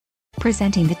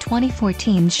Presenting the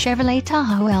 2014 Chevrolet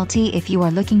Tahoe LT. If you are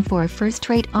looking for a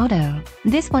first-rate auto,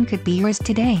 this one could be yours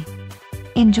today.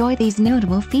 Enjoy these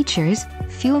notable features: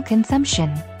 fuel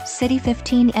consumption, city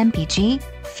 15 mpg,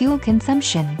 fuel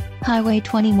consumption, highway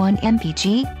 21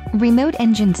 mpg, remote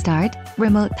engine start,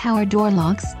 remote power door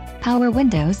locks, power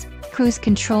windows, cruise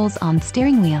controls on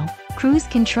steering wheel, cruise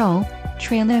control,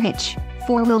 trailer hitch,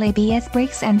 4-wheel ABS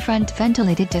brakes and front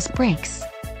ventilated disc brakes.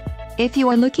 If you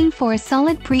are looking for a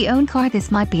solid pre-owned car,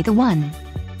 this might be the one.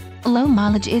 Low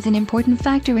mileage is an important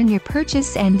factor in your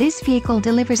purchase, and this vehicle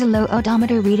delivers a low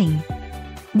odometer reading.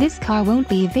 This car won't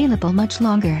be available much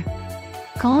longer.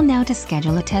 Call now to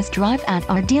schedule a test drive at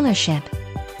our dealership.